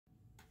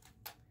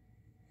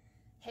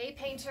Hey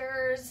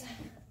painters,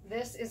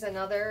 this is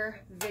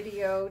another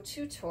video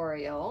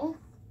tutorial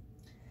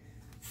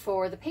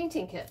for the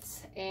painting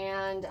kits,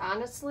 and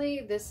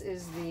honestly this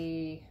is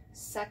the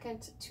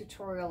second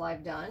tutorial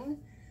I've done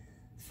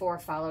for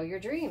Follow Your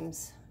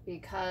Dreams,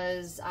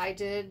 because I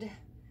did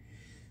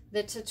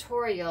the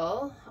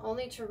tutorial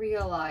only to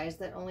realize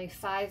that only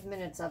 5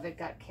 minutes of it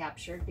got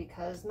captured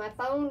because my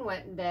phone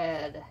went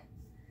dead.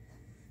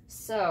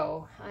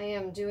 So I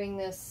am doing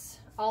this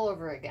all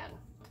over again.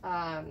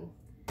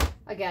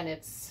 Again,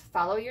 it's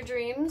Follow Your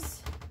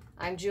Dreams.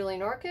 I'm Julie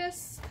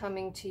Norcus,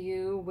 coming to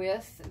you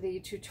with the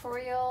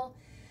tutorial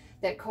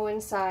that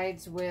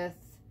coincides with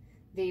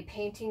the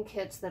painting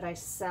kits that I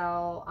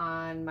sell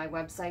on my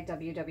website,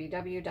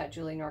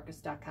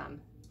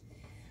 www.julienorcus.com.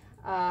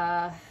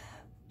 I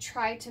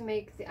try to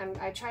make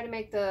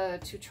the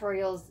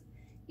tutorials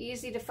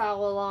easy to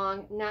follow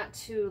along, not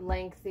too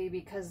lengthy,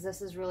 because this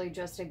is really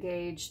just a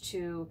gauge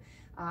to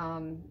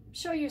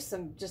show you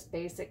some just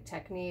basic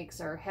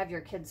techniques, or have your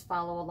kids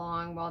follow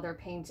along while they're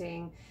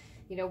painting,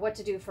 you know, what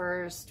to do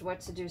first, what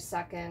to do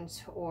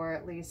second, or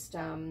at least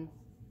some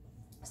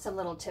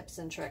little tips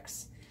and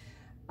tricks.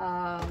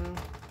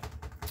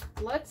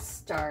 Let's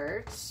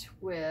start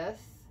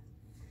with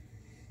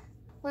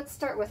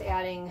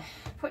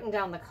putting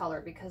down the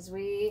color, because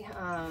we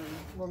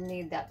will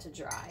need that to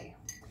dry.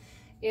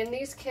 In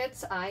these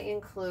kits I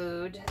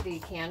include the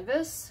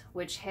canvas,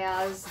 which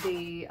has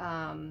the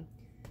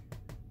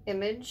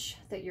image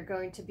that you're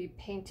going to be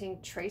painting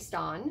traced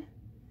on.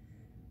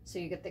 So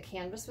you get the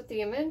canvas with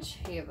the image,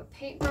 you have a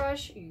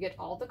paintbrush, you get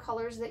all the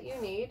colors that you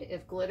need.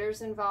 If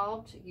glitter's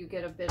involved, you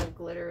get a bit of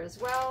glitter as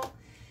well.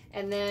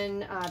 And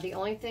then the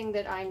only thing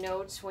that I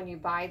note when you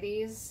buy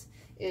these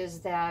is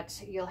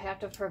that you'll have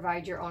to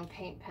provide your own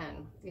paint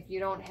pen. If you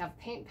don't have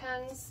paint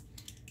pens,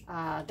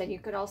 then you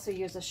could also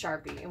use a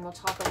Sharpie, and we'll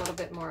talk a little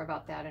bit more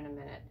about that in a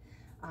minute.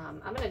 I'm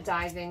going to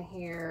dive in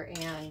here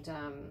and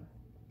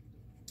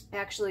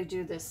actually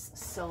do this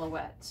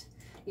silhouette.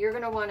 You're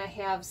going to want to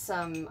have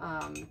some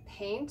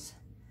paint.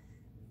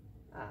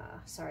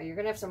 You're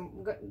going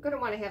to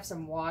want to have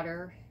some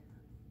water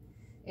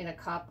in a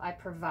cup. I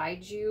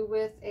provide you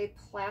with a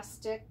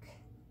plastic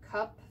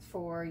cup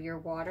for your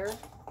water.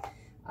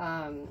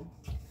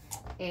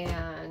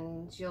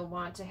 And you'll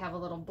want to have a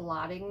little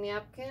blotting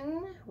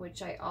napkin,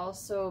 which I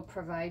also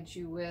provide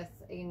you with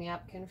a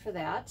napkin for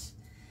that.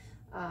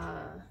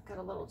 Got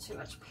a little too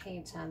much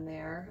paint on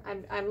there.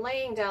 I'm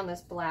laying down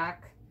this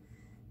black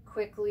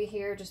quickly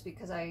here just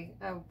because I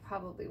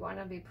probably want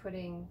to be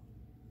putting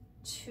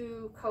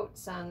 2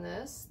 coats on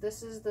this.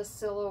 This is the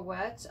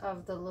silhouette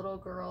of the little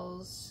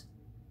girl's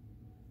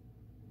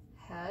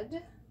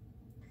head.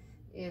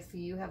 If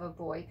you have a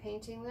boy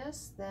painting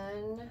this,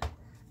 then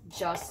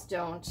just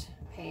don't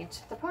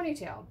paint the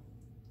ponytail,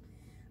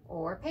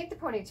 or paint the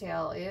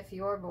ponytail if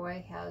your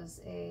boy has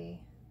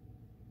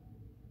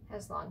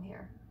long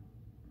hair.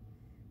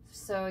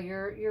 So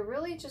you're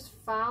really just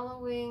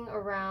following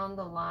around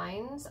the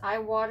lines. I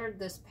watered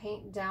this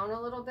paint down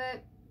a little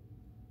bit.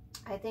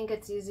 I think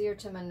it's easier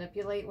to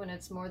manipulate when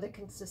it's more the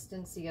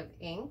consistency of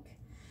ink,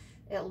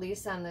 at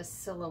least on this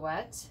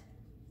silhouette.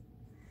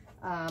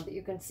 But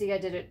you can see I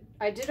did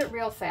it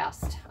real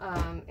fast,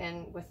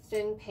 and with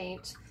thin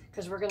paint,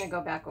 because we're going to go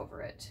back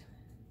over it.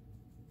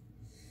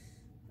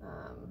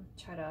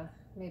 Try to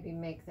maybe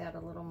make that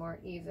a little more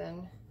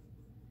even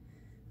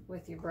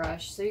with your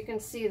brush, so you can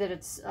see that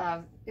it's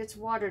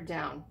watered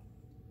down.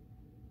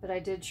 But I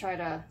did try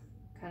to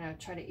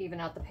even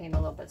out the paint a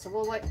little bit. So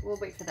we'll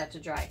wait for that to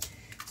dry.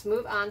 Let's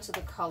move on to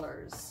the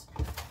colors.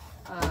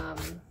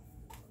 I'm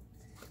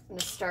going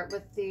to start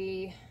with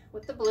the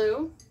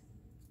blue.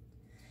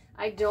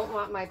 I don't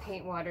want my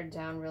paint watered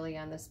down really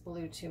on this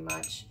blue too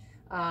much.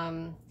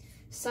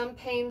 Some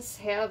paints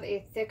have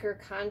a thicker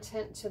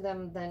content to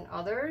them than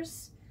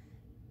others.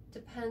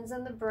 Depends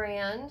on the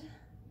brand.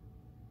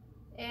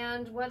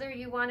 And whether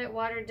you want it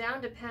watered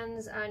down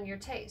depends on your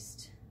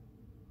taste.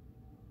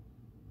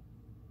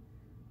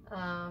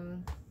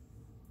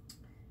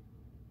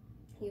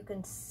 You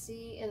can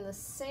see in the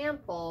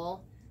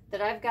sample that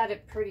I've got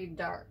it pretty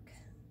dark.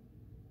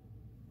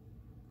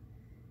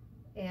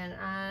 And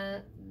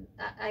I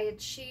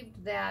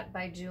achieved that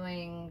by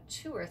doing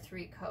 2 or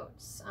 3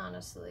 coats,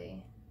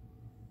 honestly.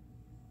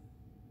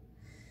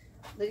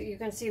 You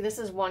can see this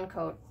is 1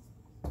 coat.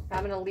 I'm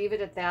going to leave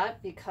it at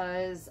that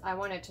because I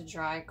want it to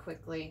dry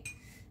quickly.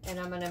 And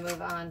I'm going to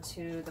move on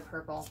to the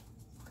purple.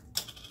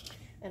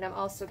 And I'm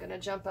also going to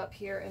jump up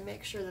here and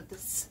make sure that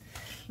this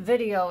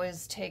video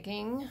is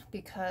taking,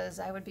 because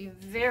I would be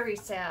very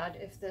sad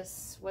if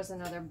this was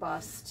another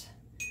bust.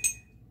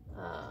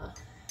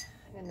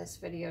 And this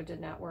video did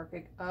not work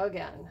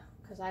again,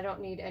 because I don't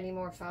need any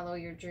more Follow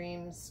Your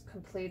Dreams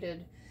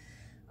completed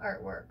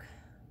artwork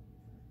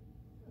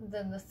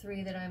than the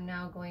 3 that I'm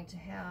now going to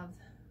have.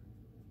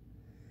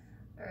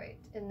 All right,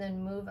 and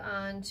then move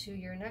on to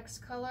your next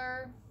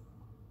color.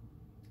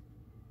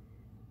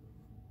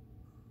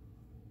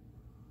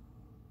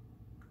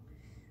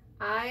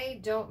 I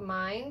don't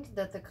mind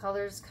that the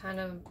colors kind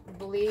of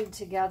bleed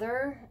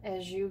together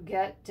as you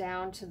get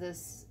down to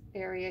this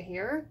area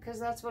here,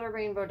 because that's what a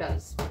rainbow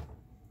does.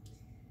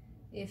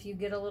 If you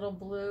get a little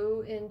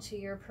blue into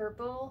your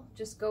purple,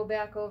 just go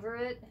back over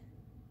it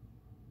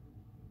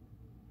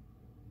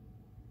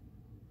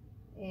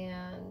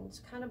and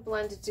kind of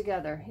blend it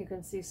together. You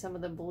can see some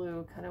of the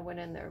blue kind of went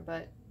in there,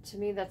 but to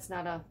me that's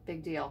not a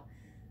big deal.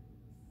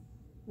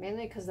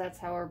 Mainly because that's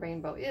how our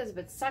rainbow is,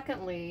 but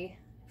secondly,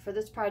 for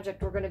this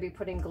project, we're going to be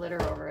putting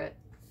glitter over it.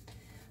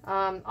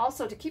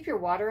 Also, to keep your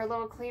water a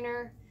little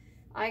cleaner,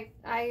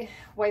 I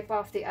wipe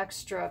off the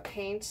extra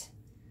paint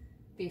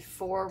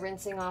before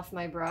rinsing off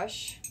my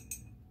brush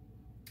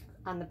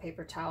on the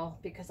paper towel,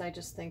 because I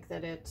just think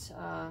that it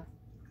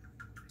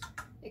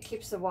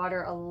keeps the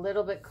water a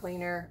little bit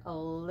cleaner, a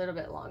little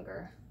bit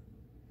longer.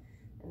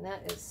 And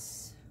that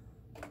is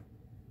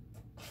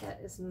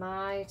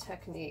my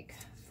technique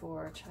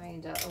for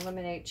trying to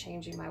eliminate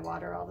changing my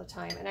water all the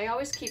time. And I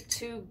always keep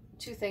two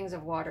things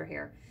of water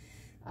here.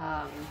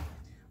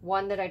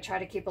 One that I try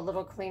to keep a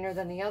little cleaner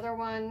than the other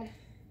one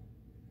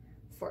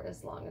for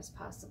as long as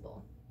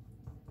possible.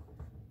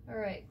 All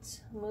right,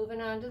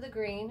 moving on to the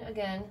green.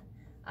 Again,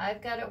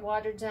 I've got it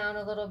watered down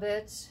a little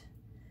bit.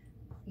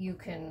 You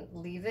can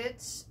leave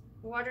it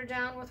watered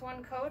down with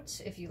one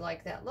coat if you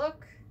like that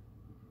look,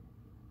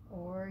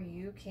 or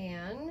you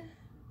can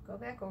go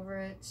back over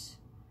it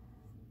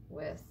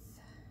with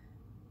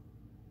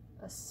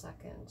a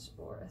second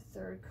or a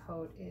third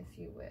coat if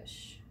you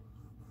wish.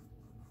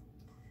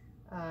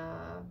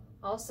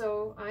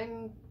 Also,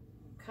 I'm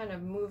kind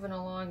of moving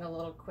along a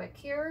little quick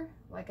here,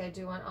 like I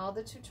do on all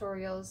the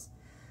tutorials,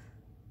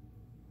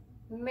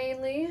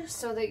 mainly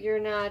so that you're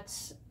not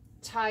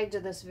tied to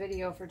this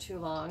video for too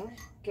long,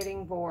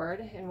 getting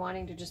bored and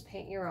wanting to just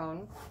paint your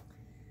own.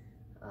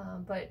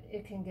 But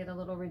it can get a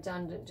little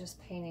redundant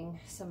just painting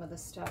some of the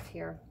stuff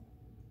here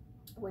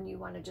when you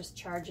want to just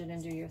charge it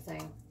and do your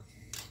thing.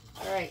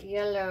 All right,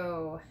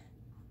 yellow.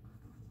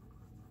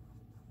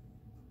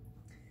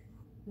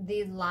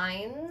 The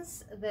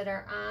lines that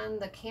are on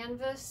the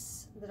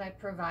canvas that I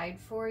provide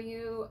for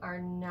you are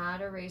not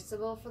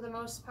erasable for the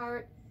most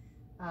part.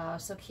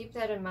 So keep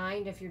that in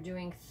mind if you're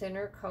doing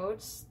thinner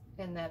coats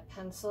and that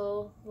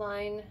pencil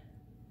line,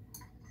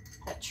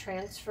 that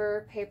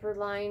transfer paper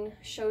line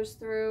shows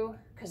through,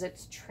 because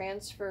it's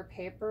transfer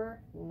paper,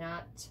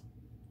 not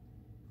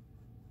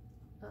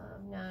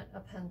a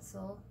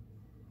pencil.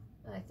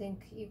 I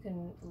think you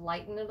can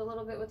lighten it a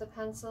little bit with a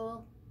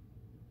pencil,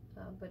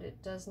 but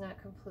it does not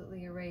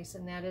completely erase,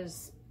 and that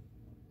is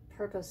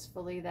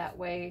purposefully that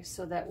way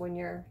so that when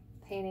you're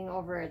painting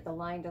over it, the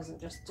line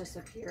doesn't just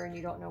disappear and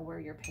you don't know where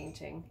you're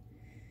painting.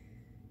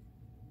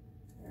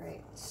 All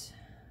right.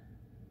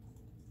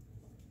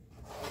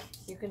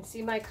 You can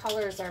see my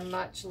colors are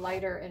much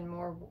lighter and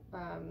more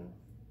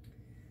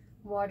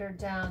watered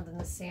down than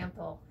the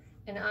sample.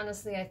 And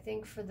honestly, I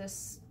think for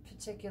this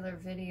particular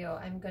video,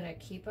 I'm going to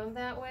keep them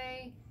that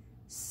way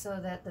so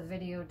that the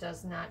video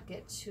does not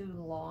get too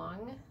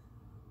long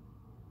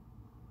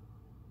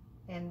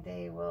and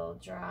they will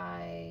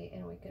dry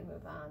and we can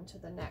move on to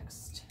the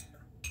next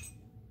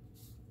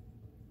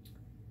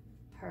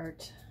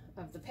part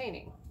of the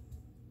painting.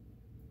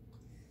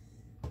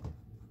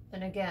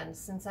 And again,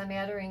 since I'm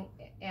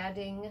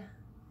adding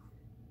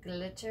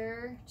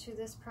glitter to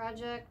this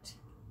project,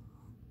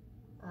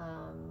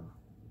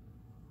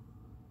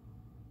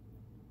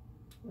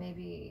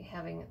 maybe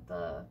having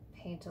the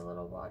paint a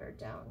little watered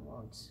down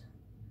won't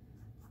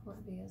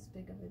be as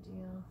big of a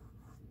deal.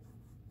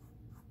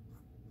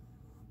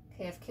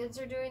 Okay, if kids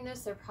are doing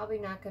this, they're probably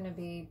not going to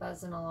be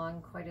buzzing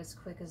along quite as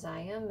quick as I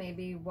am.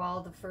 Maybe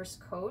while the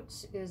first coat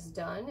is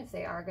done, if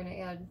they are going to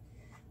add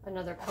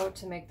another coat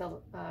to make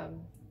the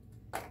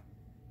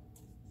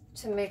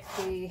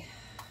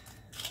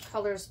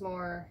colors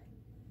more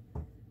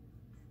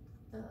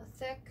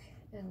thick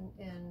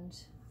and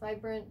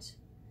vibrant,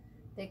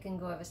 they can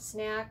go have a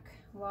snack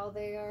while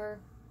they are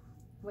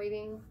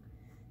waiting.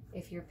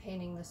 If you're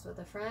painting this with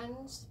a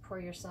friend, pour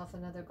yourself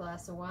another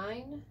glass of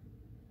wine,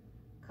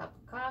 cup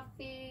of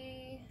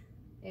coffee.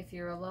 If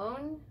you're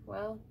alone,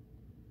 well,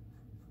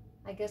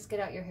 I guess get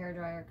out your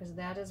hairdryer, because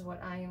that is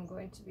what I am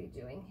going to be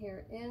doing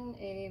here in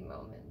a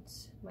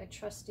moment. My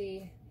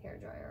trusty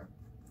hairdryer.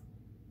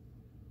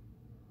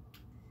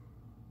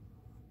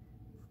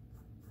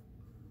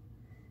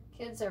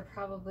 Kids are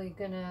probably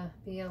gonna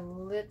be a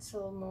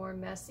little more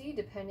messy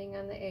depending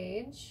on the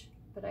age,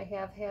 but I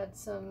have had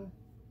some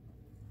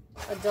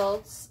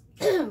adults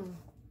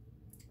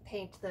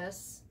paint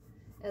this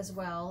as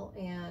well,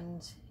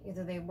 and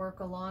either they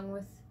work along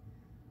with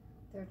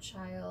their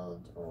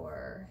child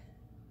or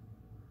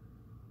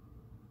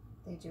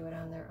they do it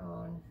on their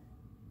own.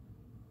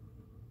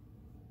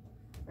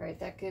 All right,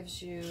 that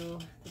gives you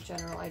the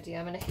general idea.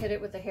 I'm gonna hit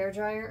it with the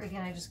hairdryer.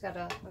 Again,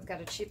 I've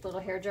got a cheap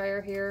little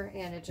hairdryer here,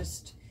 and it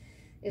just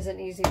is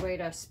an easy way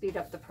to speed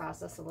up the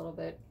process a little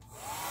bit.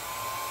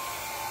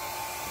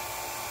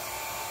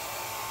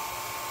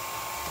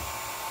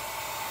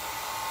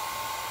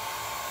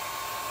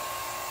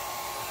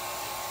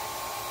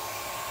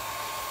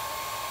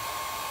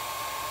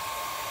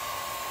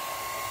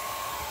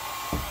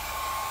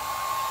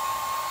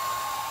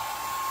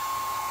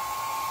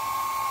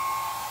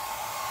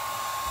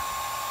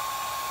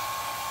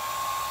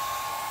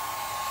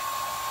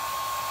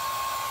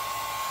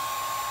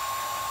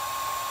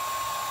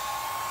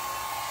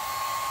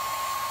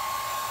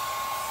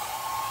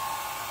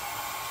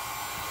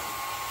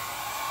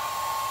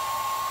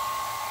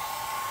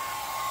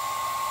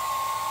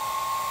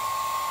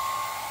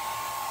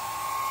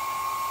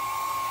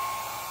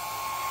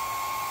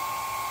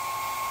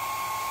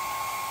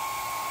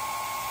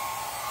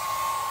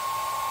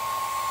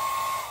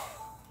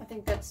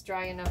 think that's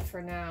dry enough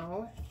for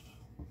now.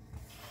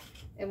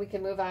 And we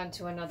can move on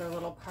to another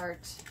little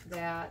part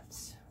that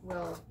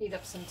will eat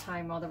up some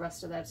time while the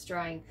rest of that's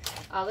drying.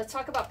 Let's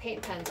talk about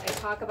paint pens. I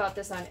talk about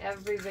this on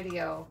every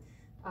video.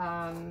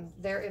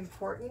 They're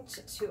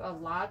important to a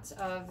lot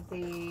of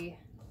the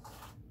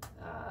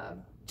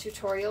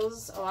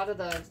tutorials, a lot of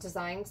the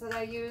designs that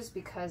I use,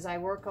 because I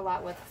work a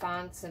lot with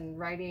fonts and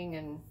writing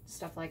and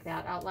stuff like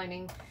that,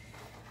 outlining.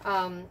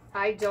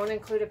 I don't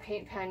include a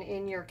paint pen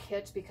in your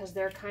kit because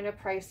they're kind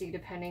of pricey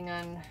depending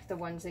on the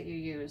ones that you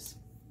use.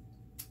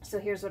 So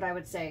here's what I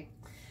would say.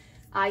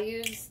 I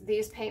use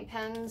these paint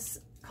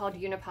pens called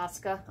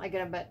Uniposca. I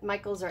get them at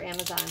Michael's or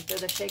Amazon. They're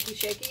the shaky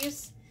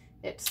shakies.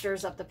 It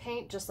stirs up the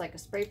paint just like a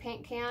spray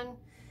paint can.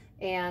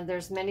 And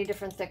there's many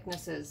different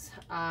thicknesses.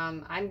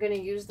 I'm going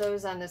to use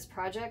those on this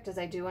project as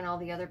I do in all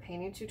the other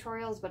painting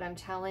tutorials, but I'm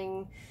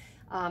telling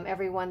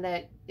everyone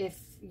that if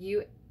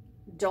you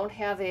don't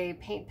have a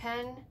paint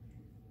pen,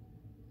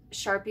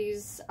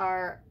 Sharpies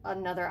are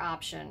another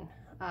option.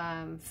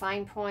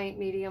 Fine point,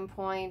 medium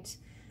point.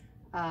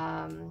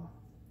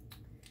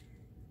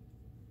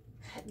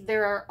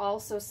 There are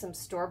also some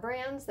store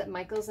brands that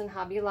Michael's and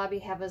Hobby Lobby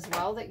have as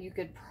well that you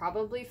could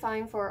probably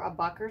find for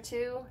 $1 or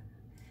 $2.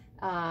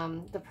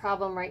 The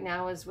problem right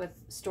now is with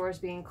stores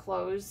being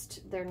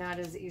closed, they're not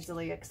as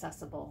easily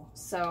accessible.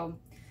 So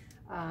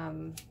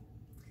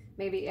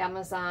maybe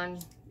Amazon,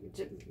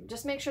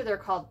 just make sure they're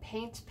called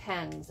paint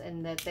pens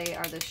and that they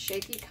are the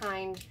shaky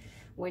kind.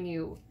 When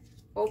you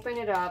open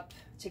it up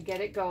to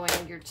get it going,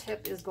 your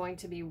tip is going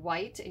to be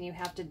white and you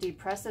have to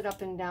depress it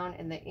up and down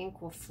and the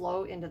ink will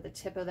flow into the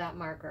tip of that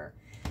marker.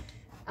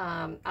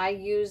 I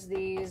use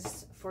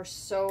these for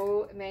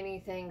so many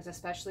things,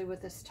 especially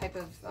with this type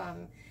of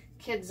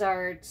kids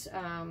art,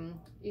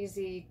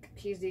 easy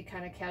peasy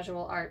kind of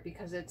casual art,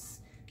 because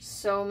it's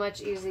so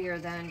much easier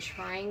than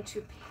trying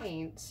to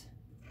paint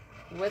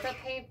with a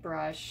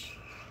paintbrush,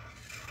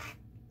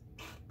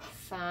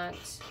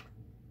 font,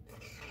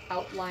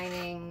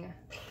 outlining,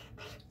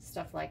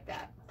 stuff like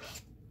that.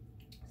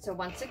 So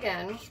once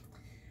again,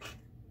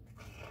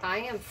 I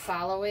am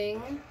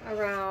following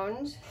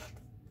around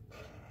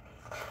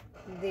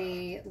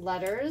the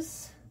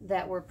letters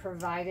that were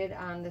provided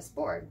on this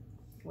board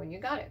when you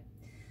got it.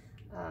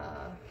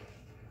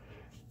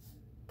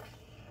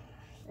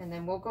 And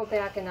then we'll go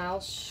back and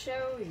I'll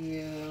show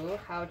you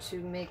how to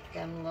make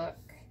them look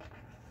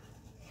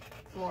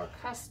more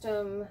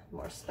custom,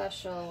 more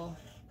special,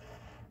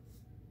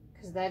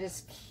 because that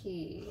is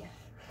key.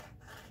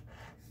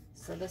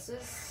 So this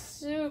is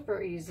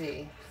super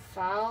easy.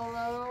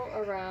 Follow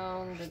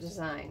around the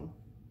design.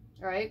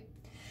 All right.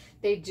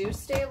 They do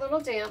stay a little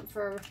damp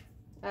for,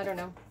 I don't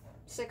know,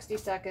 60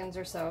 seconds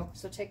or so.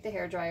 So take the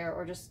hairdryer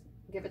or just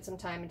give it some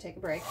time and take a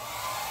break.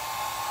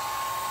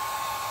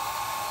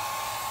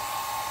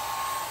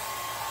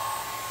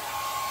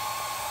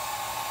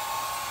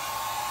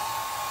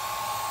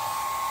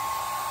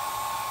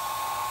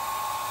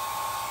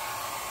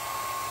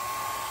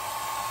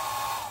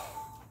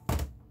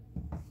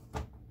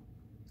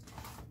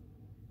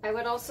 I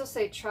would also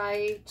say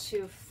try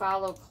to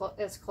follow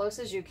as close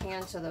as you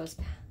can to those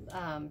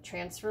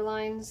transfer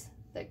lines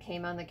that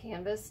came on the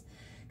canvas,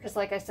 because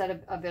like I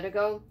said a bit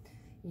ago,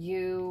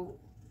 you're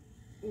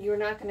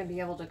not going to be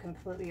able to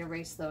completely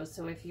erase those.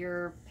 So if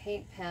your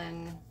paint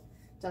pen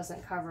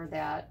doesn't cover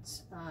that,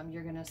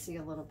 you're going to see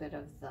a little bit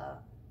of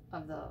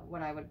the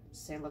what I would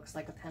say looks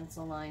like a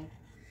pencil line.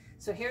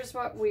 So here's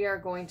what we are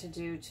going to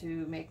do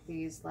to make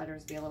these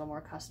letters be a little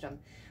more custom.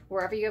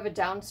 Wherever you have a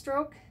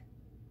downstroke,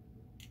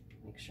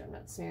 make sure I'm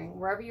not smearing.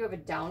 Wherever you have a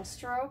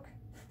downstroke,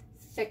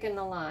 thicken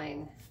the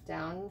line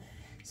down.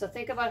 So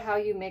think about how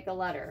you make a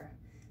letter.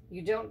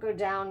 You don't go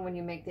down when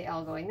you make the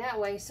L going that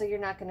way, so you're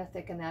not going to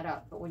thicken that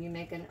up. But when you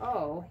make an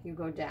O, you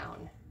go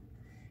down,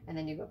 and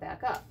then you go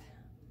back up.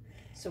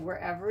 So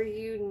wherever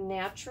you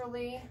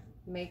naturally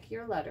make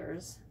your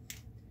letters,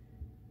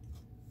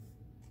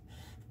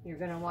 you're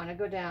going to want to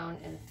go down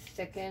and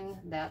thicken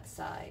that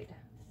side.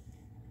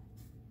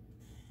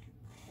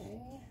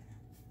 Okay.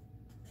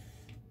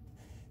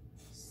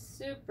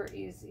 Super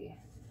easy.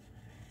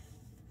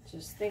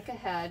 Just think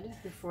ahead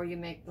before you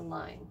make the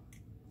line.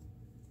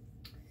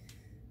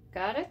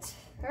 Got it?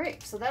 All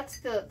right, so that's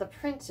the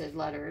printed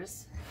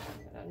letters.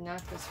 I'm gonna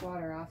knock this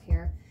water off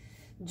here.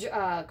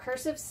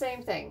 Cursive,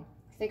 same thing.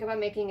 Think about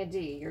making a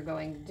D. You're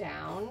going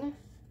down,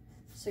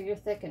 so you're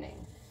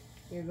thickening.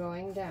 You're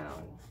going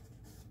down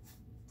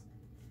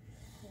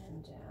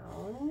and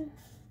down.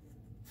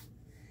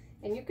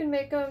 And you can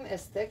make them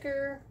as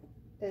thicker,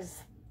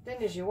 as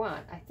thin as you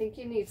want. I think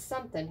you need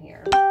something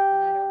here, but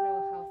I don't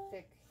know how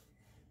thick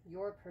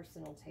your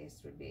personal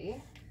taste would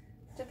be.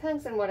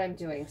 Depends on what I'm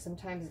doing.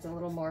 Sometimes it's a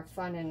little more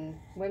fun and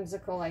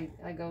whimsical. I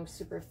go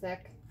super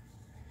thick.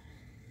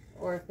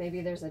 Or if maybe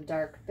there's a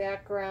dark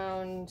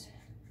background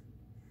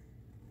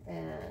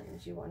and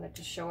you want it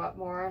to show up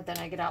more, then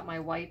I get out my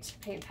white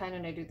paint pen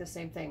and I do the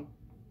same thing.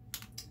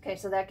 Okay,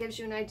 so that gives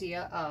you an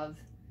idea of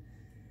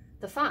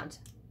the font.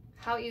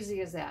 How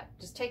easy is that?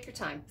 Just take your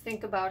time.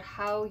 Think about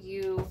how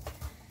you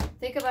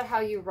Think about how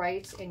you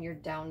write in your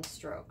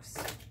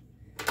downstrokes.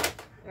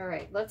 All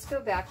right, let's go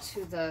back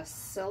to the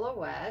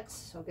silhouette.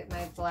 I'll get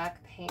my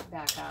black paint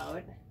back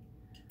out.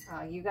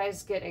 You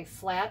guys get a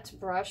flat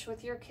brush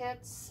with your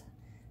kits,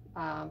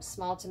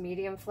 small to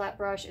medium flat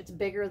brush. It's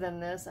bigger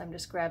than this. I'm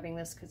just grabbing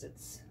this because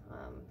it's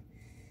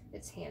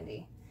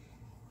handy.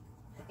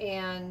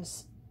 And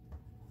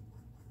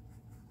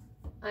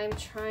I'm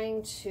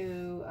trying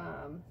to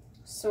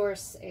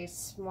source a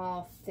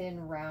small,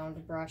 thin,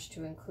 round brush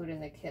to include in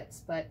the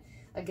kits. But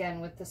again,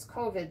 with this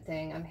COVID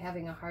thing, I'm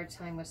having a hard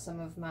time with some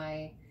of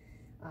my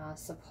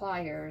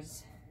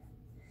suppliers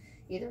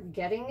either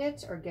getting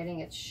it or getting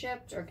it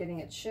shipped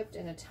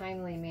in a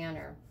timely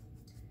manner.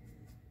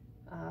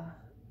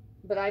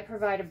 But I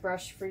provide a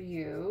brush for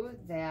you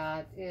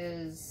that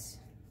is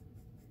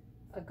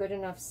a good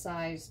enough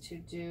size to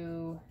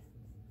do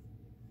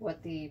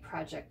what the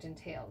project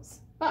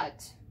entails.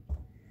 But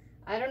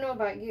I don't know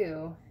about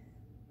you,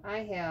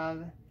 I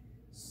have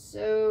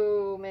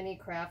so many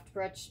craft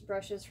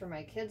brushes for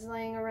my kids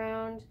laying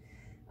around.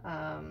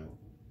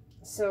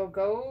 So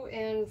go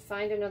and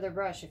find another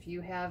brush if you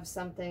have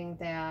something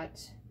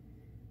that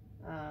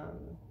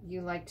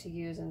you like to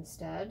use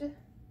instead.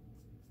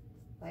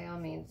 By all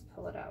means,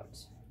 pull it out.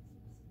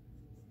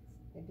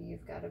 Maybe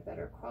you've got a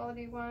better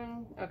quality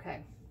one.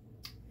 Okay.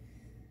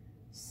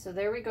 So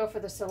there we go for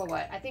the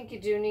silhouette. I think you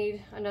do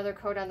need another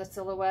coat on the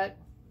silhouette.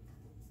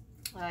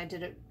 I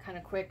did it kind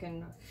of quick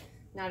and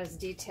not as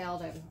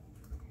detailed. I'm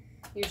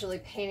usually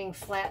painting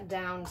flat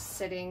down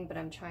sitting, but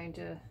I'm trying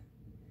to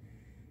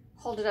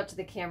hold it up to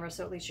the camera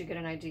so at least you get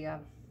an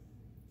idea.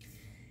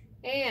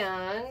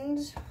 And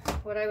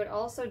what I would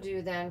also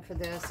do then for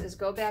this is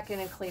go back in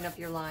and clean up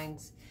your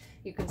lines.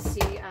 You can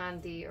see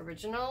on the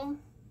original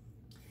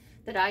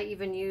that I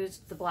even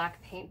used the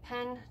black paint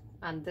pen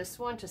on this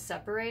one to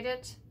separate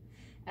it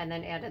and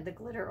then added the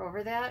glitter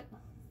over that.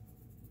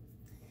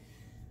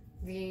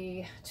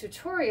 The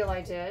tutorial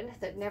I did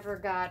that never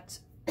got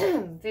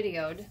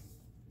videoed,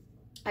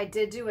 I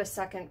did do a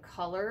second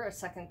color, a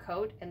second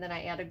coat, and then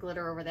I added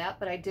glitter over that,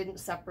 but I didn't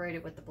separate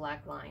it with the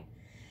black line.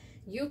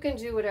 You can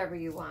do whatever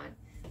you want.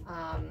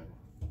 I'm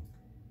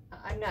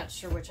not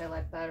sure which I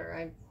like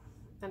better.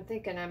 I'm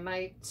thinking I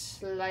might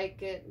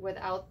like it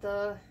without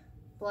the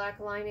black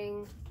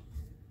lining,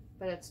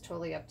 but it's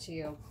totally up to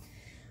you.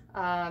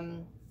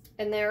 And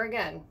there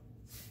again,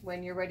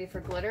 when you're ready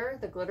for glitter,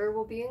 the glitter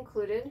will be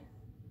included.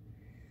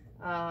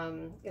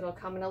 It'll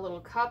come in a little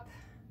cup,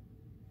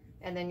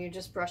 and then you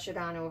just brush it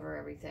on over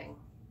everything,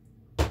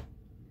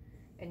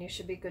 and you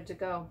should be good to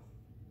go.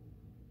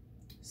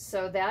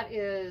 So that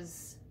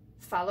is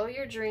Follow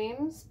Your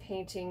Dreams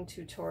painting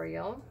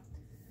tutorial.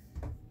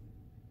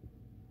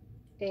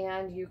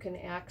 And you can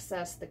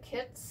access the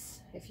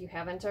kits if you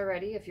haven't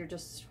already, if you're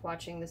just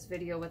watching this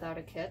video without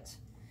a kit,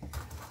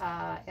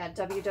 at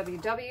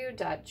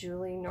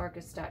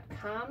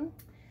www.julienorcas.com.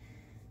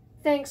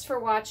 Thanks for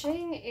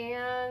watching,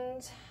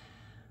 and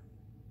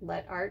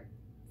let art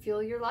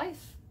fuel your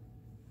life.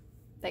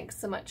 Thanks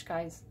so much,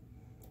 guys.